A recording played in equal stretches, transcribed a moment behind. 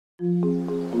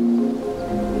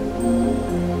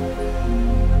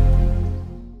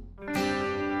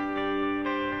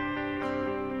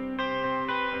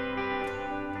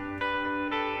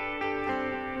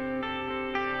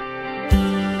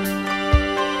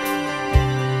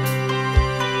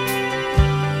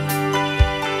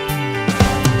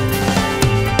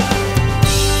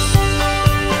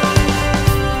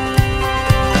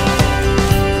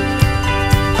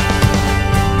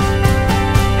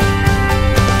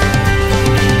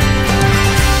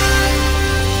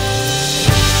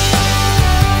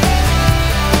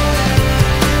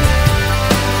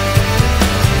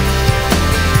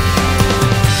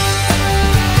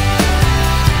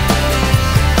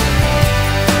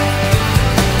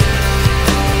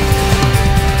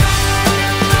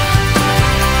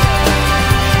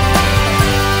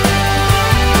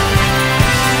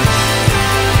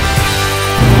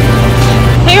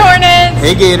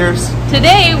Hey Gators!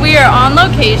 Today we are on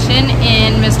location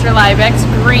in Mr. Liebeck's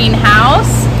greenhouse,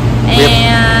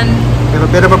 and we have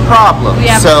a bit of a problem. We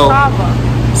have a problem.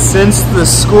 Since the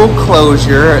school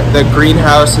closure, the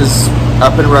greenhouse is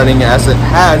up and running as it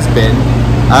has been,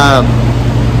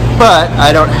 but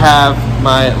I don't have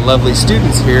my lovely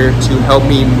students here to help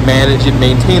me manage and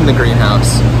maintain the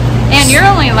greenhouse. And you're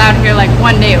only allowed here like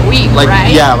one day a week,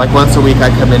 right? Yeah, like once a week I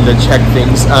come in to check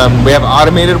things. We have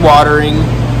automated watering.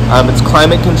 It's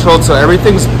climate controlled, so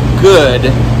everything's good,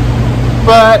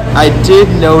 but I did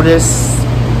notice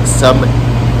some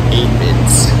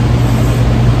aphids.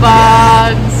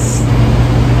 Bugs.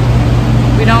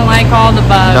 We don't like all the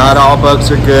bugs. Not all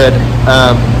bugs are good,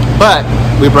 but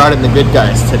we brought in the good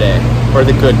guys today, or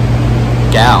the good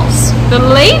gals. The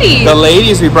ladies. The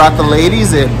ladies, we brought the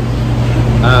ladies in.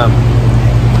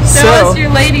 Show us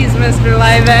your ladies, Mr.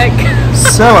 Liebeck.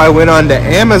 So I went on to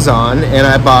Amazon and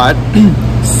I bought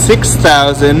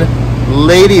 6,000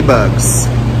 ladybugs.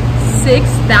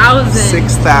 6,000?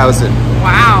 6,000.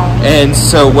 Wow. And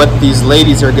so what these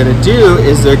ladies are going to do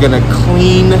is they're going to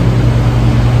clean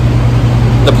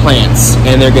the plants.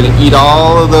 And they're going to eat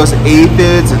all of those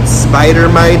aphids and spider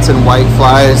mites and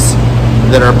whiteflies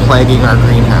that are plaguing our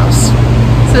greenhouse.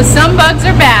 So some bugs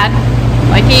are bad,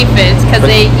 like aphids, because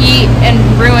they eat and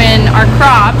ruin our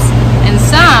crops. And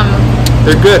some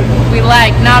they're good. We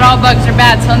like. Not all bugs are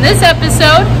bad. So in this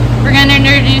episode, we're going to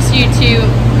introduce you to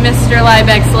Mr.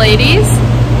 Liebeck's ladies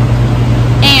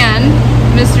and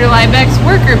Mr. Liebeck's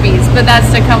worker bees, but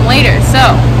that's to come later. So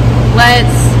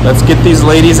let's get these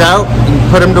ladies out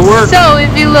and put them to work. So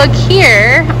if you look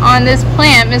here on this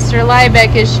plant, Mr.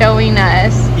 Liebeck is showing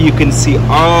us. You can see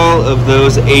all of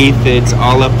those aphids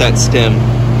all up that stem.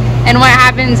 And what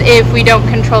happens if we don't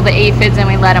control the aphids and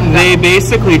we let them go? They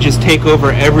basically just take over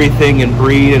everything and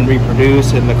breed and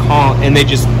reproduce, and they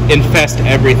just infest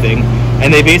everything.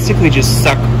 And they basically just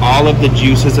suck all of the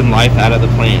juices and life out of the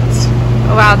plants.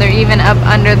 Wow, they're even up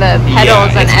under the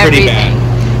petals and everything.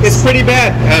 It's pretty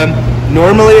bad.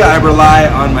 Normally I rely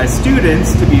on my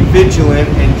students to be vigilant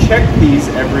and check these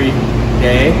every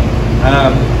day.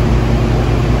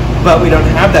 But we don't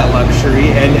have that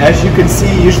luxury, and as you can see,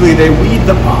 usually they weed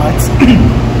the pots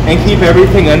and keep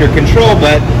everything under control,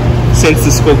 but since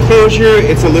the school closure,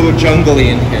 it's a little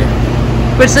jungly in here.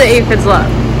 Which the aphids love.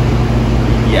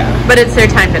 Yeah. But it's their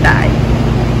time to die.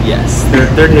 Yes,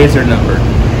 their days are numbered.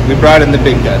 We brought in the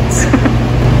big guns.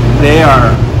 They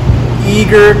are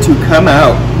eager to come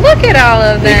out. Look at all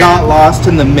of them. They got lost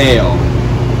in the mail,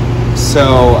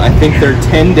 so I think they're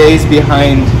 10 days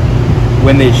behind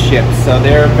when they ship, so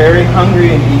they're very hungry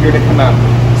and eager to come out.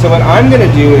 So what I'm going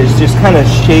to do is just kind of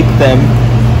shake them.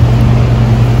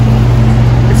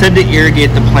 It said to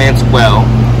irrigate the plants well.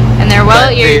 And they're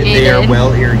well irrigated. They are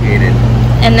well irrigated.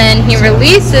 And then he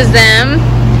releases them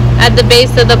at the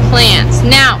base of the plants.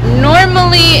 Now,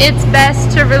 normally it's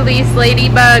best to release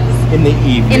ladybugs in the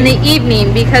evening. In the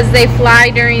evening, because they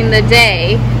fly during the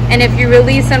day. And if you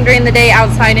release them during the day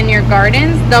outside in your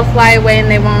gardens, they'll fly away and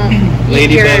they won't eat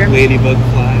ladybug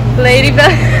fly.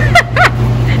 Ladybug.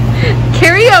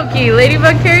 Karaoke.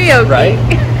 Ladybug karaoke. Right.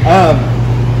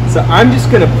 So I'm just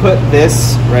going to put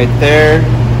this right there.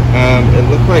 It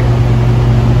looked like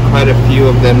quite a few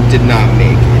of them did not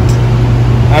make it.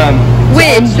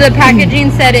 Which the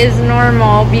packaging said is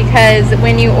normal, because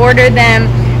when you order them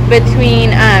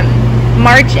between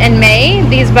March and May,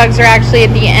 these bugs are actually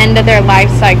at the end of their life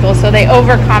cycle, so they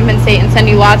overcompensate and send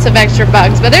you lots of extra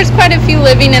bugs. But there's quite a few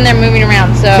living and they're moving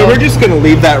around. So we're just going to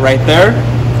leave that right there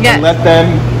and let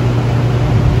them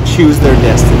choose their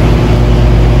destiny.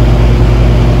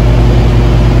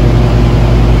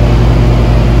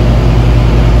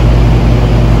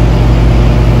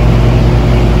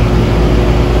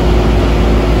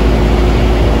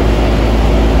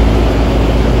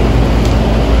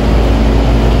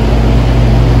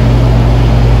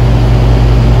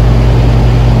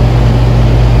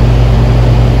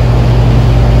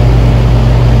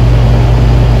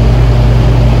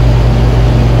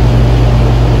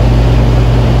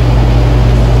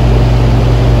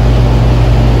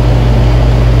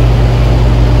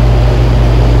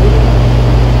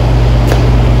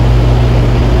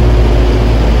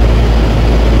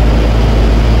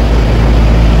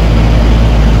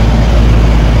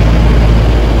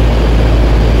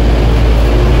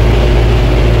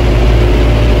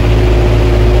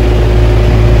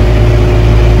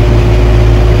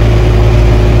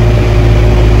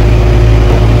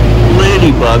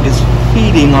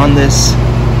 feeding on this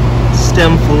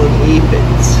stem full of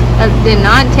aphids. That did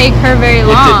not take her very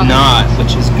long. It did not,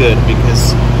 which is good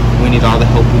because we need all the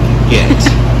help we can get.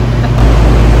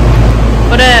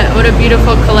 What a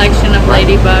beautiful collection of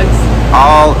ladybugs.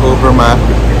 All over my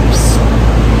fingers.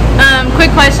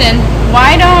 Quick question.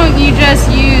 Why don't you just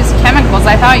use chemicals?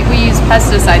 I thought we use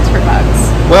pesticides for bugs.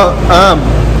 Well,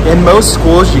 in most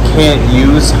schools you can't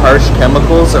use harsh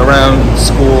chemicals around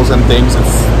schools and things.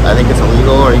 I think it's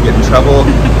illegal or you get in trouble.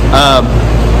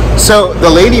 So the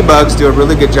ladybugs do a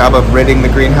really good job of ridding the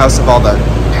greenhouse of all the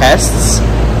pests.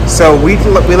 So we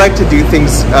like to do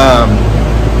things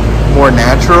more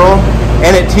natural,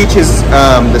 and it teaches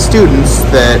the students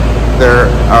that there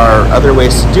are other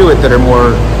ways to do it that are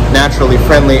more naturally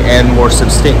friendly and more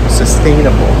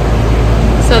sustainable.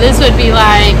 So this would be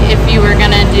like if you were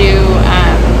gonna do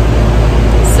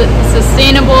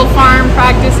sustainable farm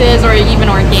practices or even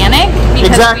organic,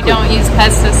 because we don't use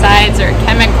pesticides or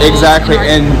chemicals. Exactly,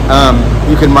 and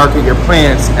you can market your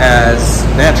plants as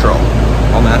natural,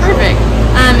 all natural. Perfect.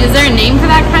 Is there a name for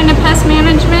that kind of pest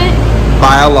management?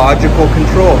 Biological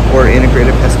control, or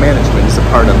integrated pest management, is a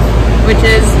part of. Which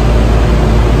is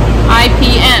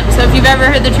IPM. So if you've ever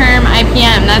heard the term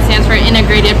IPM, that stands for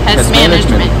Integrated Pest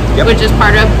Management. Yep. Which is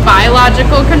part of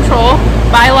biological control.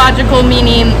 Biological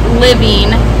meaning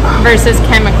living versus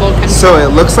chemical control. So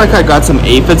it looks like I got some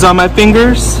aphids on my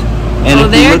fingers, and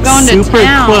if you look super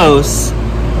close,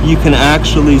 you can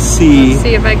actually see. Let's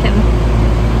see if I can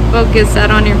focus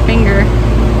that on your finger.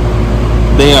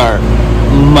 They are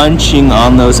munching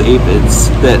on those aphids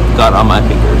that got on my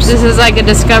fingers. This is like a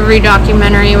Discovery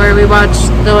documentary where we watched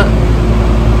the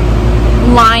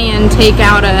lion take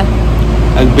out a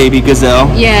baby gazelle.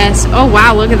 Yes. Oh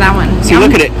wow, look at that one. See,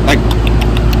 look at it. Like,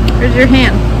 where's your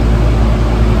hand?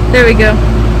 There we go.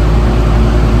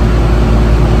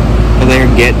 Oh, they're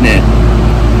getting it.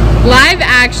 Live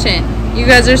action. You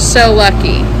guys are so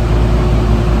lucky.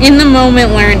 In the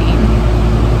moment learning.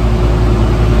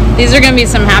 These are going to be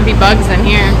some happy bugs in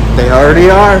here. They already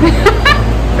are.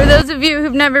 For those of you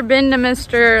who've never been to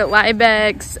Mr.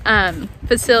 Liebeck's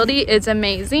facility, it's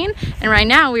amazing. And right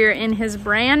now we are in his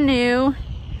brand new,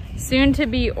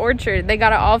 soon-to-be orchard. They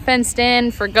got it all fenced in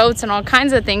for goats and all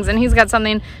kinds of things. And he's got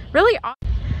something really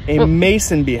awesome.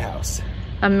 Mason bee house.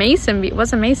 A mason bee?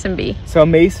 What's a mason bee? So a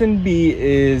mason bee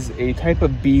is a type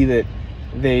of bee that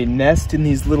they nest in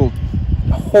these little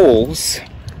holes,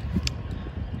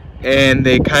 and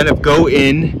they kind of go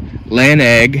in, lay an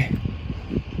egg,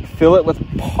 fill it with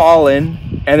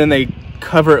pollen, and then they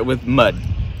cover it with mud.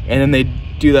 And then they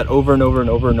do that over and over and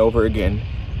over and over again.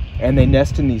 And they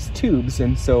nest in these tubes.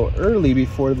 And so early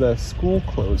before the school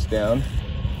closed down,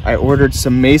 I ordered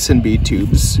some mason bee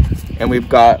tubes, and we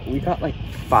got like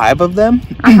 5 of them.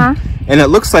 And it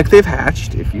looks like they've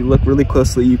hatched. If you look really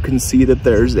closely, you can see that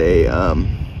there's a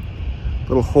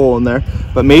little hole in there.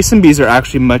 But mason bees are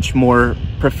actually much more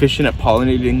proficient at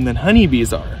pollinating than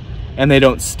honeybees are, and they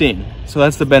don't sting. So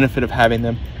that's the benefit of having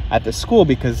them at the school,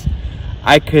 because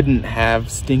I couldn't have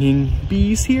stinging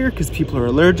bees here because people are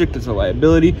allergic. It's a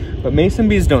liability. But mason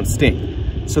bees don't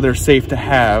sting, so they're safe to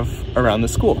have around the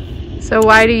school. So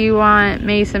why do you want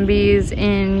mason bees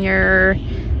in your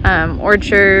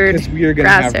orchard? Because we are going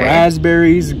to have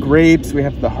raspberries, grapes, we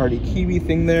have the hardy kiwi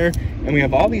thing there, and we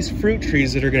have all these fruit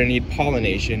trees that are going to need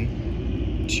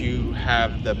pollination to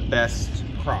have the best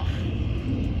crop.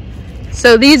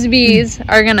 So these bees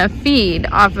are going to feed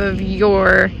off of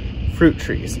your fruit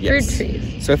trees. Yes. Fruit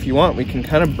trees. So if you want, we can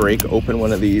kind of break open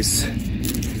one of these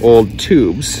old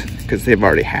tubes, because they've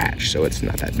already hatched, so it's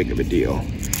not that big of a deal.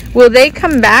 Will they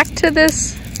come back to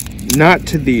this? Not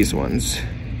to these ones.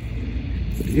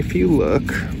 If you look,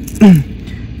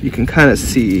 you can kind of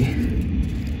see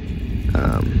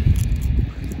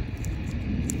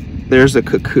there's a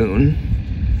cocoon,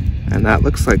 and that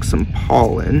looks like some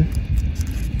pollen,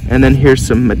 and then here's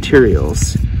some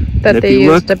materials that they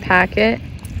used to pack it.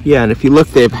 Yeah, and if you look,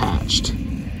 they've hatched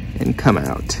and come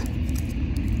out,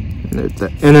 and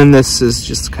then this is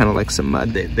just kind of like some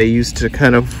mud that they used to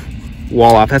kind of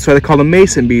wall off. That's why they call them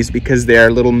mason bees, because they are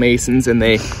little masons and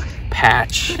they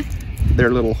patch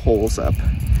their little holes up.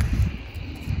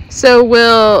 So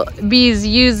will bees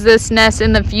use this nest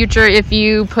in the future if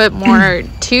you put more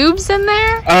tubes in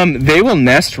there? They will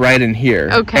nest right in here.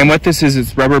 Okay. And what this is,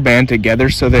 it's rubber band together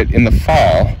so that in the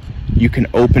fall you can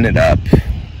open it up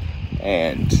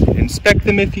and inspect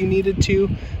them if you needed to.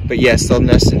 But yes, they'll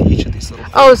nest in each of these little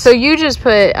holes. Oh, so you just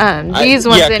put these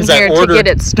ones in here to get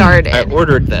it started. I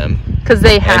ordered them. Because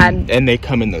they had... And they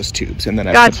come in those tubes. And then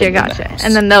I Gotcha.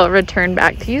 And then they'll return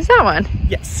back to use that one.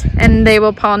 Yes. And they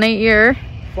will pollinate your...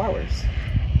 flowers.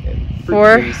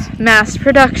 for mass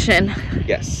production.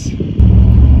 Yes.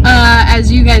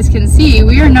 As you guys can see,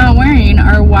 we are not wearing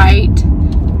our white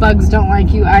Bugs Don't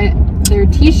Like You their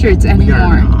t-shirts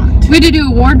anymore. We had to do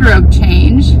a wardrobe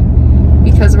change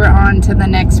because we're on to the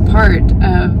next part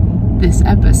of this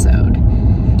episode.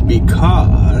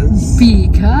 Because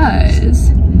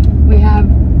we have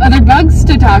other bugs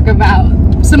to talk about.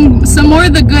 Some more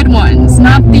of the good ones,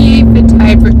 not the aphid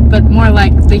type, but more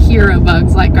like the hero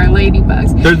bugs, like our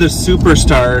ladybugs. They're the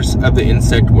superstars of the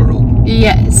insect world.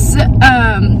 Yes.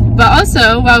 But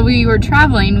also, while we were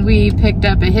traveling, we picked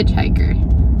up a hitchhiker.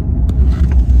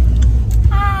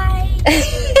 Hi.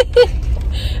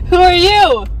 Who are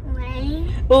you?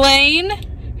 Lane. Lane?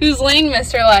 Who's Lane,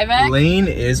 Mr. Liebeck? Lane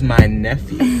is my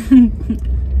nephew.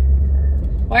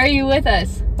 Why are you with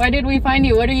us? Why did we find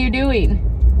you? What are you doing?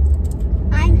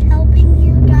 I'm helping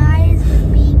you guys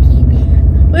with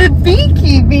beekeeping. With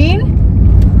beekeeping?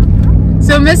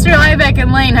 So Mr. Liebeck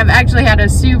and Lane have actually had a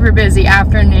super busy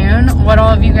afternoon. What all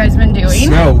have you guys been doing?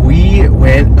 So we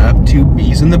went up to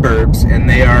Bees in the Burbs, and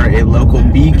they are a local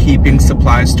beekeeping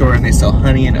supply store, and they sell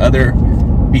honey and other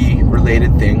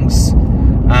bee-related things.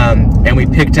 And we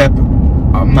picked up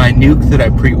my nuke that I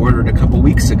pre-ordered a couple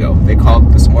weeks ago. They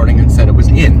called this morning and said it was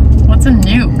in. What's a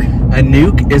nuke? A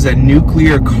nuke is a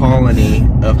nuclear colony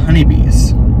of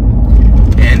honeybees.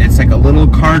 And it's like a little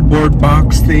cardboard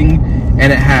box thing,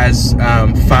 and it has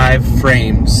 5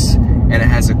 frames. And it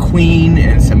has a queen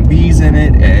and some bees in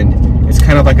it, and it's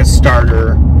kind of like a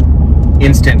starter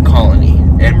instant colony.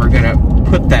 And we're gonna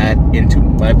put that into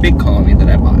my big colony that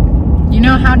I bought. You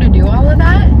know how to do all of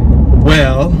that?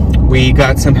 Well, we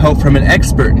got some help from an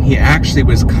expert, and he actually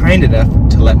was kind enough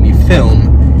to let me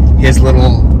film his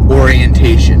little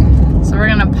orientation. So we're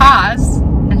gonna pause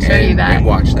and show you that. And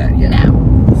watch that, yeah. Now.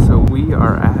 So we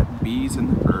are at Bees in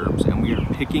the Burbs, and we are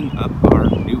picking up our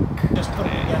nuke. Just put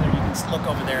it together, you can look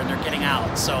over there and they're getting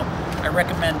out. So I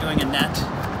recommend doing a net,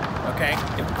 okay?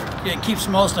 It keeps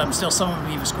most of them, still some of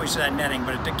them even squeeze through that netting,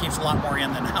 but it keeps a lot more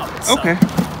in than out. So Okay.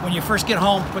 when you first get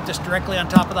home, put this directly on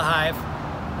top of the hive.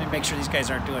 Let me make sure these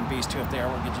guys aren't doing bees too. If they are,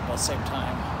 we'll get you both at the same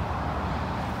time.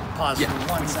 Pause for 1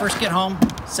 When you first get home,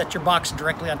 set your box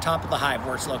directly on top of the hive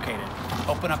where it's located.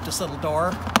 Open up this little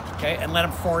door, okay, and let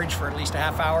them forage for at least a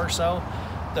half hour or so.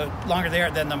 The longer they are,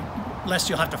 then the less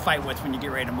you'll have to fight with when you get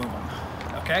ready to move them,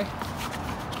 okay?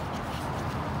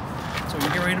 So when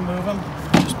you get ready to move them,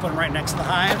 just put them right next to the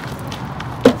hive.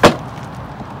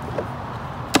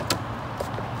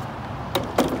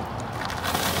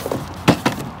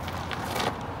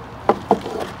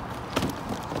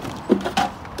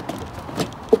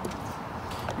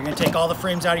 You're going to take all the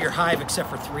frames out of your hive except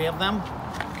for 3 of them,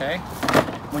 okay?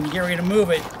 When you get ready to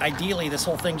move it, ideally this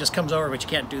whole thing just comes over, but you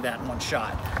can't do that in one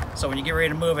shot. So when you get ready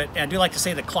to move it, and I do like to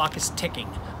say the clock is ticking.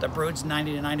 The brood's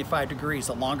 90 to 95 degrees.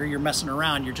 The longer you're messing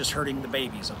around, you're just hurting the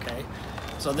babies, okay?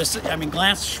 So this, I mean,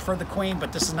 glance for the queen,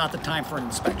 but this is not the time for an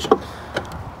inspection.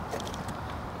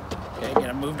 Okay, get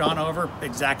them moved on over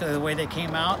exactly the way they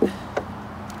came out.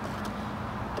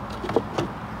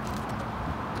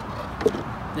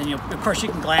 Then you, of course, you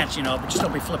can glance, you know, but you still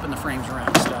be flipping the frames around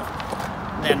and stuff.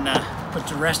 Then put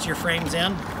the rest of your frames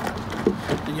in.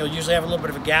 Then you'll usually have a little bit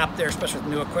of a gap there, especially with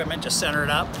new equipment. Just center it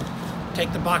up.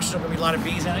 Take the box, there's going to be a lot of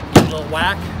bees in it. Give it a little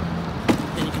whack.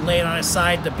 Then you can lay it on its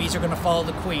side. The bees are going to follow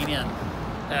the queen in.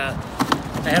 I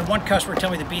had one customer tell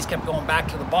me the bees kept going back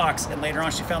to the box, and later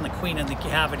on she found the queen in the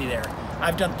cavity there.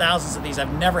 I've done thousands of these.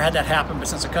 I've never had that happen, but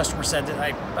since a customer said that,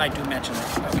 I do mention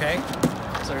it. Okay?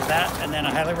 So there's that, and then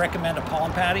I highly recommend a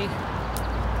pollen patty,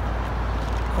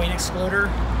 queen excluder,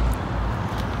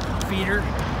 feeder.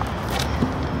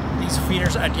 These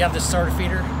feeders, do you have this sort of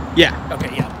feeder? Yeah,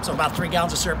 Okay, yeah. So about 3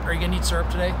 gallons of syrup. Are you gonna need syrup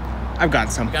today? I've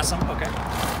got some. You got some? Okay.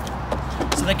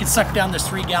 So they can suck down this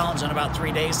 3 gallons in about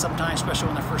 3 days sometimes, especially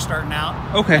when they're first starting out.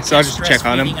 Okay, so I'll just check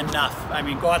on them. Enough. I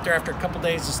mean, go out there after a couple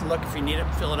days, just look if you need it,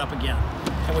 fill it up again.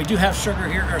 And we do have sugar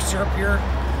here, or syrup here.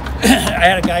 I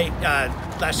had a guy at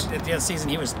the end of the season,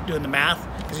 he was doing the math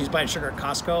because he was buying sugar at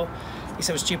Costco. He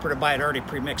said it was cheaper to buy it already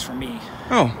pre-mixed from me.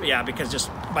 Oh. Yeah, because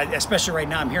especially right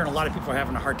now, I'm hearing a lot of people are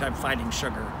having a hard time finding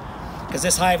sugar. Because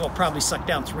this hive will probably suck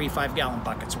down 3 5-gallon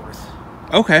buckets worth.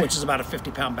 Okay. Which is about a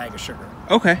 50-pound bag of sugar.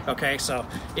 Okay. Okay, so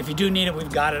if you do need it,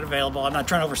 we've got it available. I'm not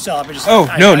trying to oversell it, but just no.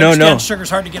 I understand sugar's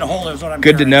hard to get a hold of is what I'm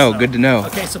Good to hearing, know, so. good to know.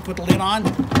 Okay, so put the lid on.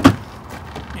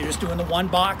 You're just doing the 1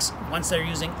 box. Once they're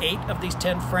using 8 of these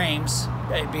 10 frames,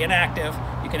 being active,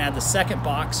 you can add the second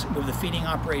box, move the feeding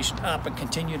operation up, and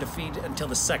continue to feed until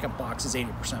the second box is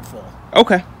 80% full.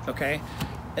 Okay. Okay,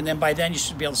 and then by then you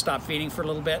should be able to stop feeding for a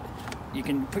little bit. You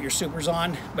can put your supers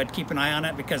on, but keep an eye on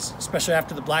it because especially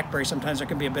after the blackberry, sometimes there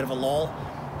can be a bit of a lull.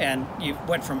 And you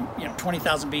went from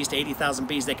 20,000 bees to 80,000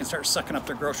 bees, they can start sucking up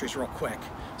their groceries real quick.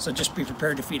 So just be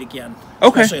prepared to feed again,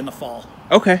 especially in the fall.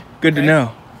 Okay, good to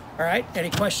know. All right, any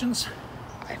questions?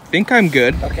 I think I'm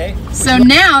good. Okay. So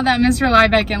now that Mr.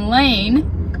 Liebeck and Lane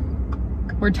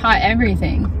were taught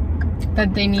everything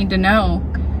that they need to know,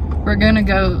 we're gonna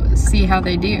go see how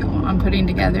they do on putting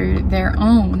together their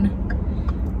own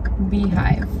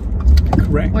beehive.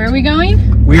 Correct. Where are we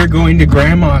going? We are going to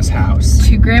Grandma's house.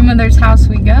 To grandmother's house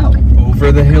we go.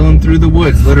 Over the hill and through the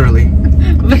woods, literally.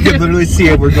 You can literally see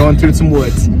it. We're going through some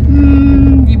woods.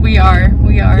 We are.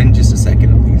 In just a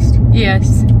second at least.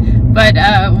 Yes. But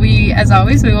we, as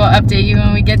always, we will update you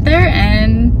when we get there,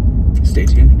 and stay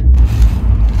tuned.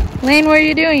 Lane, what are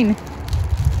you doing?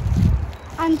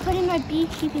 I'm putting my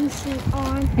beekeeping suit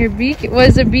on. What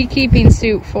is a beekeeping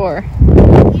suit for?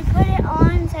 You put it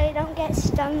on so you don't get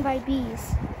stung by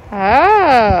bees.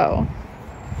 Oh.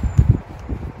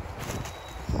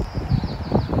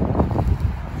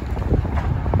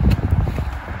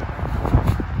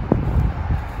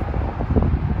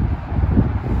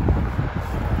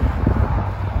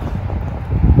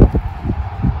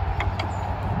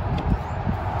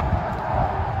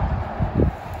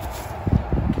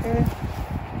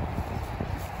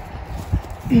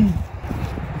 Put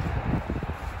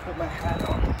my hat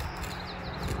on.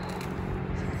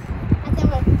 I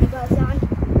think I put the gloves on.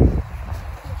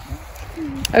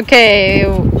 Okay,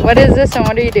 what is this and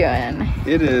what are you doing?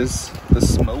 It is the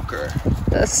smoker.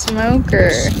 The smoker.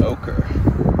 Smoker.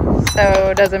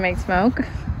 So, does it make smoke?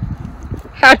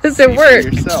 How does it See work?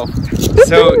 for yourself.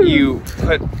 So you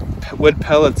put wood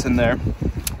pellets in there,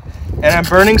 and I'm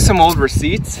burning some old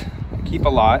receipts. I keep a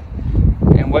lot,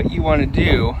 and what you want to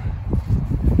do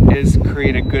is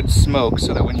create a good smoke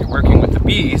so that when you're working with the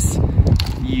bees,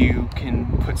 you can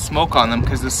put smoke on them,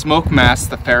 because the smoke masks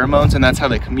the pheromones and that's how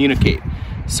they communicate.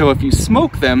 So if you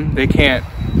smoke them, they can't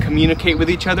communicate with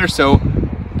each other, so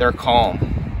they're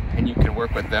calm and you can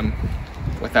work with them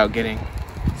without getting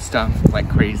stung like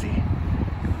crazy.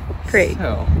 Great.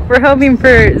 So, we're hoping for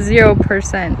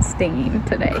 0% stinging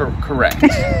today. Correct.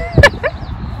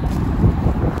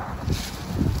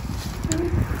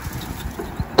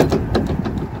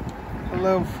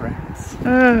 Hello, friends.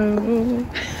 Oh.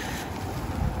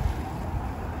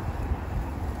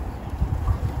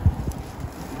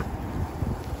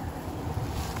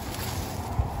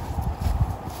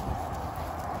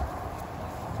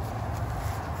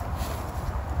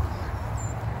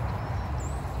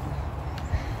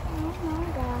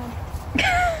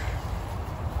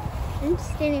 I'm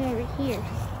standing over here.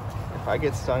 If I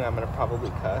get stung, I'm gonna probably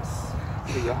cuss.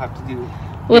 So you'll have to do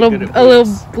a little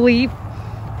bleep.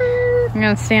 I'm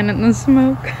gonna stand in the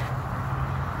smoke.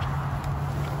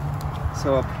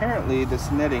 So apparently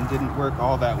this netting didn't work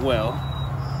all that well,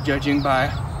 judging by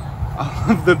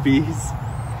all of the bees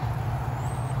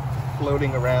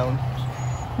floating around.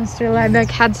 Mr. Liebeck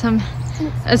had some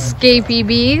escapee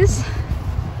bees.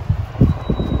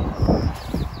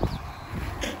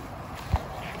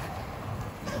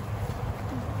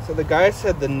 So the guy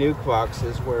said the nuke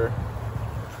boxes were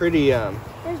pretty There's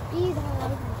bees all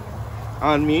over you.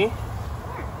 on me.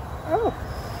 Oh,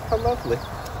 how lovely.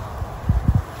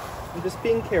 I'm just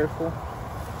being careful.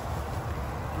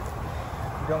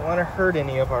 You don't want to hurt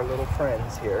any of our little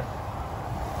friends here.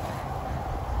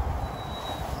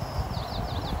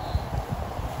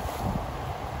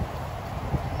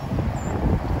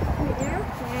 They're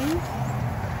friends.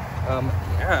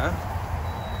 Yeah.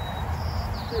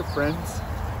 We're friends.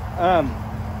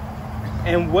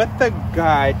 And what the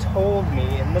guy told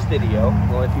me in the video,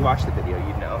 well, if you watch the video,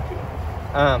 you'd know too.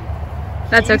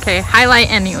 That's he okay. Highlight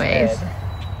anyways. said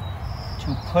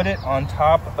to put it on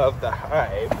top of the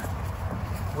hive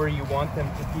where you want them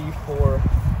to be for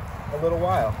a little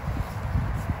while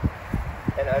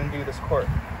and undo this cord.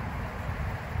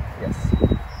 Yes.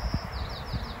 And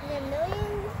a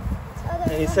million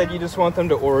other And he said you just want them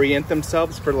to orient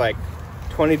themselves for like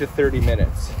 20 to 30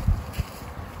 minutes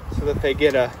so that they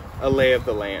get a lay of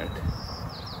the land.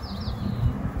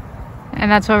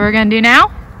 And that's what we're gonna do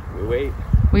now? We wait.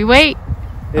 We wait.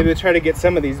 Maybe we'll try to get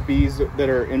some of these bees that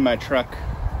are in my truck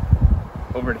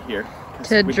over to here.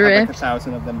 To we drift. have like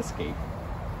 1,000 of them escape.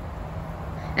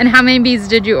 And how many bees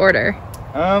did you order?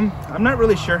 I'm not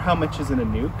really sure how much is in a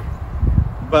nuke,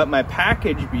 but my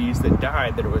package bees that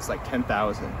died, there was like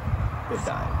 10,000 that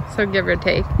died. So give or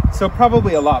take. So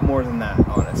probably a lot more than that,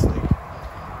 honestly.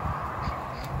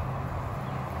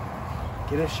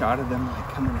 Get a shot of them like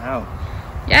coming out.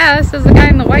 Yeah, this is the guy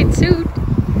in the white suit.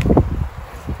 Oh,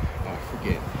 I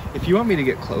forget. If you want me to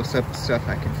get close up stuff,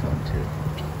 I can film too.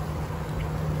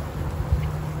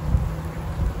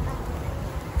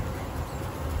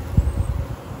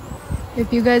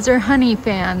 If you guys are honey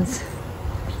fans,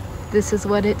 this is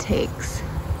what it takes.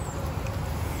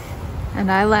 And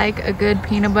I like a good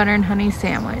peanut butter and honey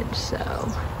sandwich,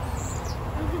 so.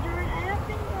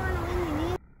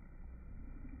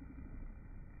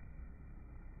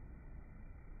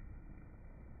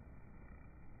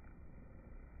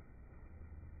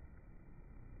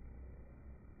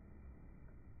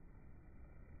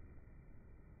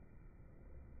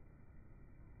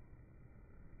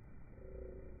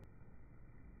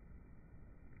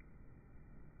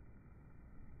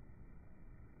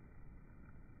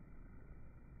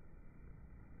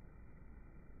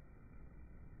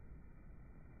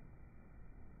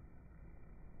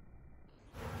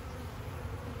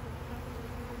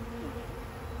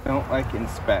 Don't like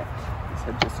inspect. He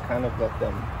said just kind of let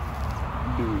them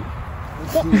be.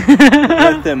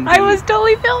 Let them be. I was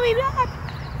totally filming that.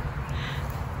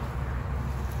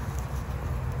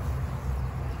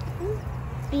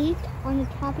 Beak on the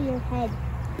top of your head.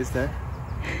 Is there?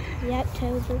 Yep,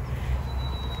 totally.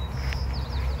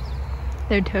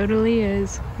 There totally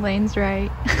is. Lane's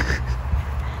right.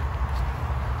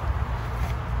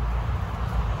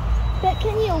 But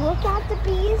can you look at the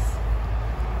bees?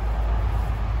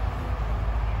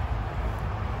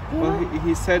 Well,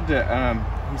 he said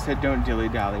don't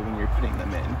dilly-dally when you're putting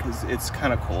them in because it's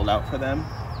kind of cold out for them.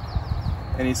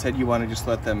 And he said you want to just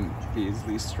let them be as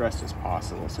least stressed as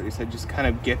possible. So he said just kind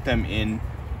of get them in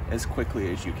as quickly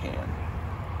as you can.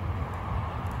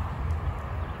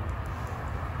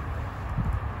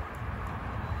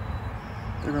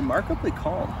 They're remarkably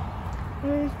calm.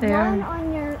 There's They one are.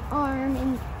 on your arm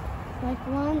and like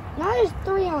one. Now there's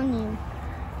 3 on you.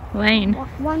 Lane,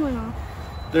 One went off.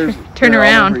 turn they're all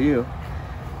around. over you.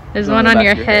 There's Go on one the on back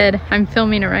your of your head. head. I'm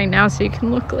filming it right now so you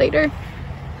can look later.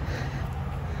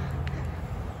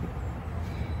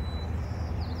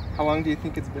 How long do you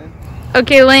think it's been?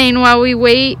 Okay, Lane, while we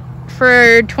wait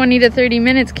for 20 to 30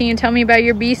 minutes, can you tell me about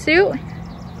your bee suit?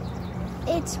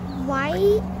 It's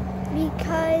white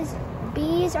because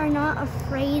bees are not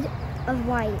afraid of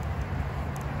white.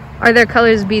 Are there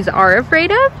colors bees are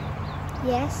afraid of?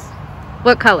 Yes,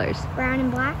 What colors? brown and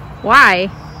black. Why?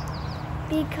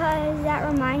 Because that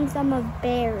reminds them of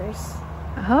bears.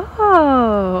 The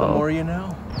Oh. more you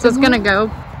know. So it's gonna go.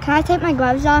 Can I take my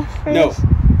gloves off for No. this?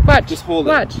 Watch. Just hold it.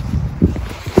 Watch.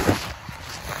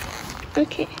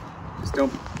 Okay. Just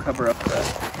don't cover up the...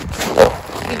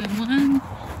 Good one.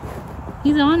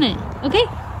 He's on it. Okay,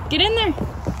 get in there.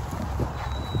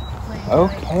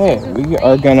 Okay, we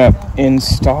are gonna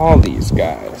install these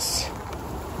guys.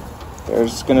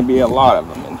 There's gonna be a lot of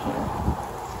them in here.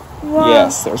 Wow.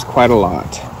 Yes, there's quite a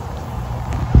lot.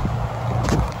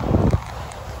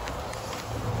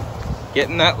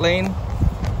 Getting that, Lane?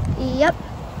 Yep.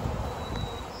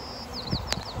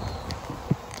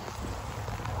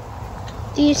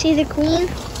 Do you see the queen?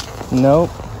 Nope.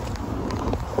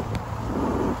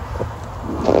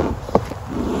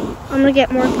 I'm gonna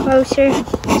get more closer.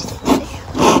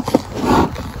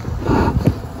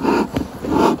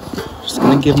 Just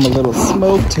gonna give them a little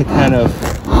smoke to kind of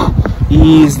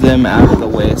ease them out of the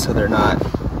way so they're not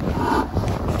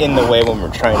in the way when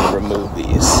we're trying to remove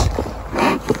these.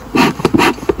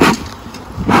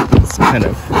 It's kind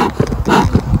of...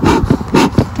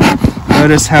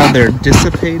 Notice how they're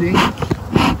dissipating.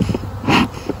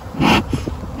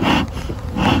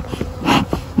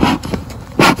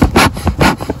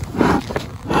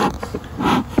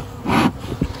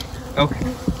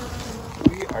 Okay.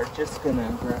 We are just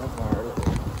gonna grab our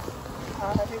little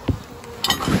pie.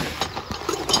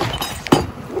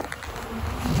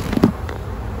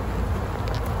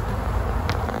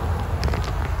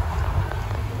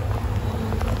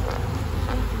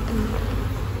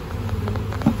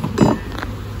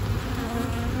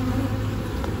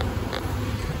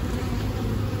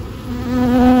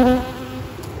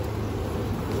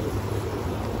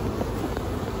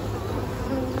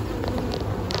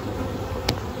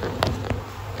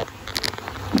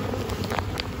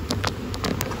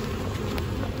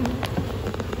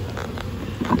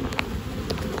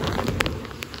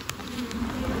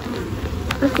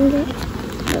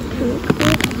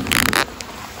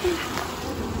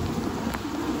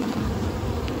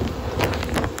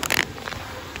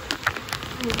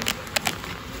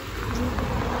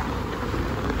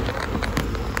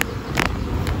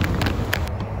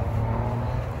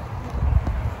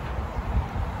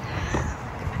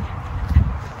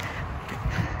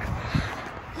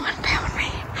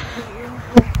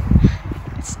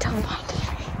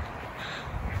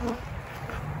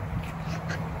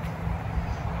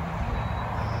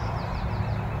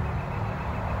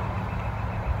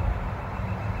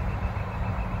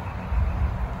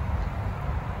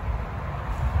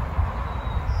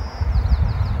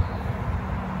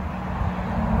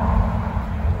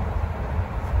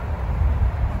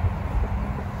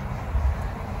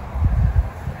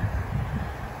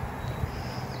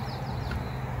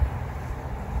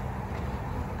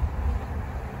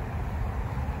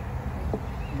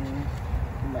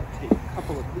 gonna take a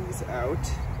couple of these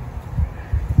out.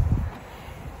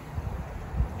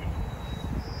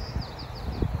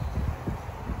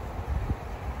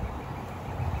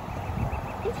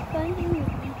 It's fun doing the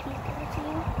beekeeper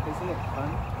too. Isn't it fun?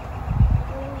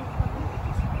 Really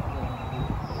fun.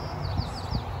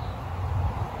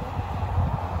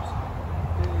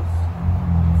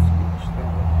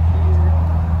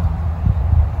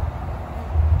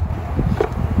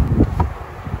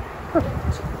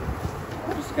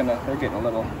 They're getting a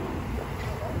little.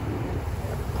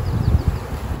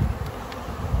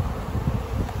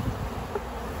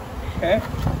 Okay.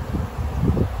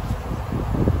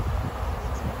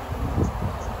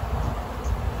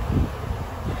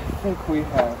 I think we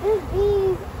have. There's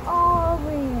bees all over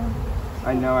here.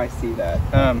 I know, I see that.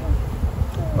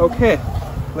 Okay,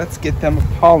 let's get them a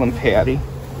pollen patty.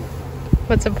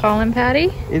 What's a pollen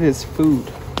patty? It is food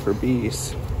for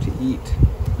bees to eat.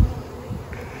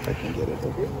 If I can get it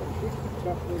over.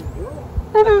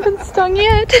 I haven't been stung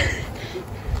yet.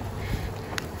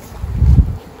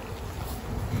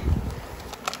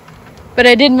 But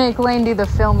I did make Lane do the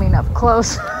filming up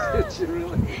close. Did you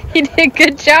really? He did a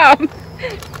good job.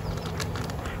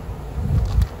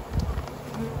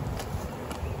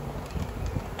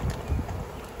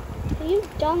 Have you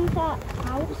done that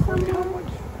out somewhere?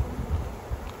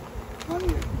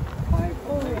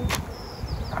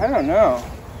 I don't know.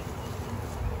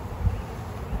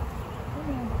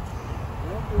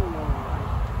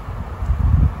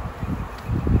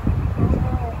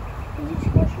 Did you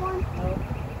squish one?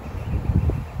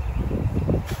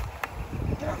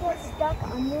 Did you get stuck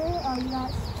under it or you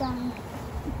got stung?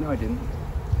 No, I didn't.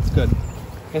 It's good.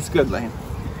 It's good, Lane.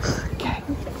 Okay.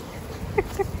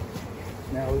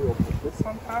 Now we will put this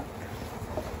on top.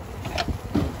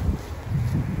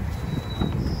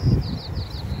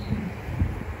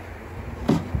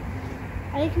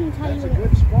 I can tell That's you a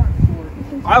good spot for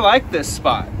it. I like this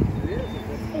spot. It is.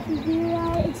 if you do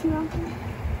that, it's not going to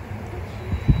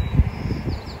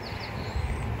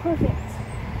perfect.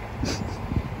 Just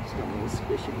got a little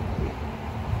squishy.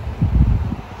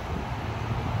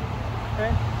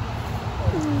 Okay.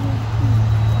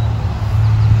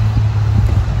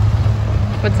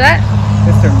 What's that?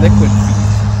 It's their liquid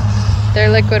feed. Their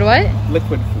liquid what?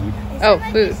 Liquid food. Oh,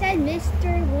 Like food. you said,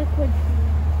 Mr. Liquid Food.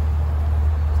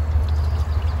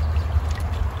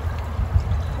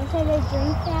 I said they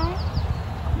drink that.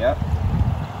 Yep.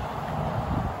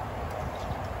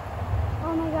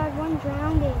 Oh my god, one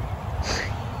drowned it.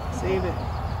 Save it.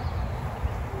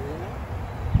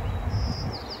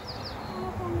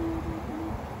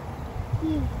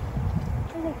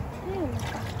 There's like two.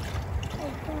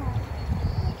 Oh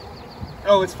god.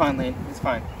 Oh, it's fine, Lane. It's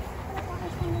fine.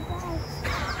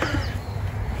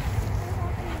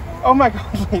 Oh my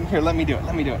god, Lane. Here, let me do it.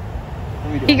 Let me do it.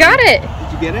 Let me do it. He got it.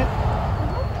 Did you get it?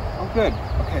 Oh, good.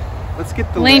 Okay. Let's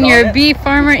get the Lane, lid you're on a it bee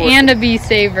farmer before- and a bee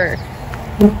saver.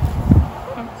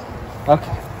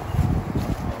 Okay.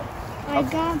 I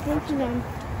got both of them.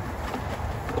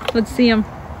 Let's see him.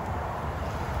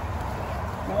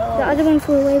 The other one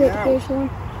flew away, but here's one.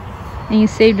 And you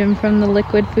saved him from the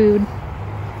liquid food.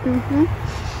 Mm-hmm.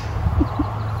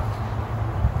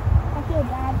 I feel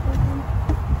bad for him.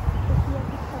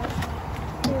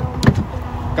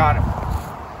 Got him.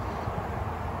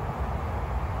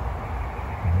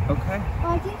 Okay. Oh,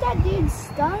 I think that dude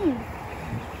stung.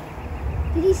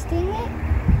 Did he sting it?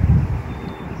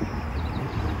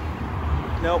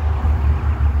 Nope.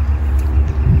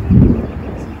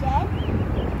 Is he dead?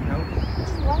 Nope.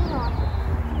 Just one off.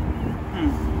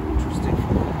 Interesting.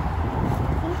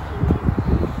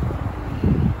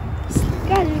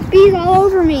 God, there's bees all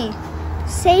over me.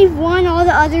 Save one, all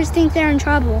the others think they're in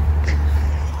trouble.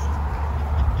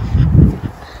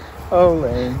 Oh,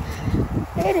 Lane.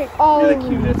 Hit it all You're over the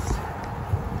me. cutest.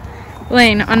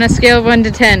 Lane, on a scale of 1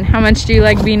 to 10, how much do you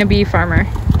like being a bee farmer?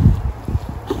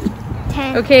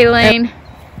 10. Okay, Lane.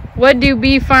 Why do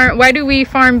we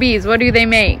farm bees? What do they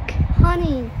make?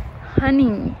 Honey.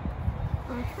 Honey.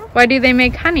 Uh-huh. Why do they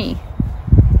make honey?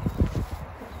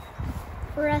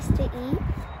 For us to eat.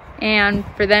 And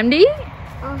for them to eat?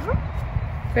 Uh-huh.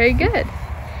 Very good.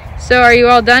 So are you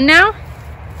all done now?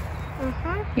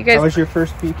 Uh-huh. You How guys was your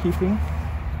first beekeeping?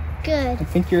 Good. I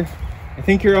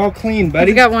think you're all clean,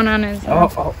 buddy. he's got one on his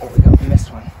Oh, we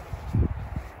missed one.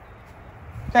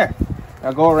 There.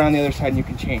 Now go around the other side and you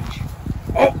can change.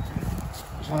 Oh!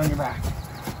 There's one on your back.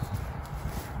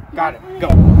 Got it. Go.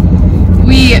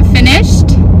 We finished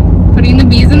putting the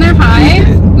bees in their hive.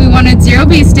 We wanted 0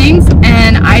 bee stings,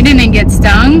 and I didn't get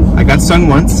stung. I got stung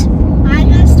once. I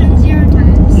got stung 0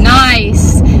 times.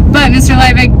 Nice. But Mr.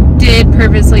 Liebeck did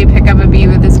purposely pick up a bee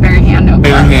with his bare hand. No glove.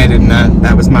 Barehanded, and that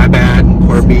that was my bad.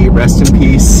 Poor bee, rest in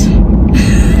peace.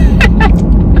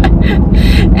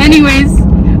 Anyways,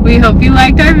 we hope you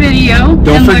liked our video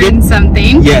and learned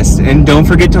something. Yes, and don't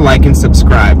forget to like and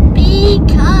subscribe.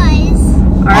 Because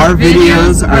our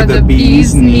videos are the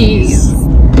bee's knees.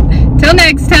 Till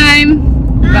next time.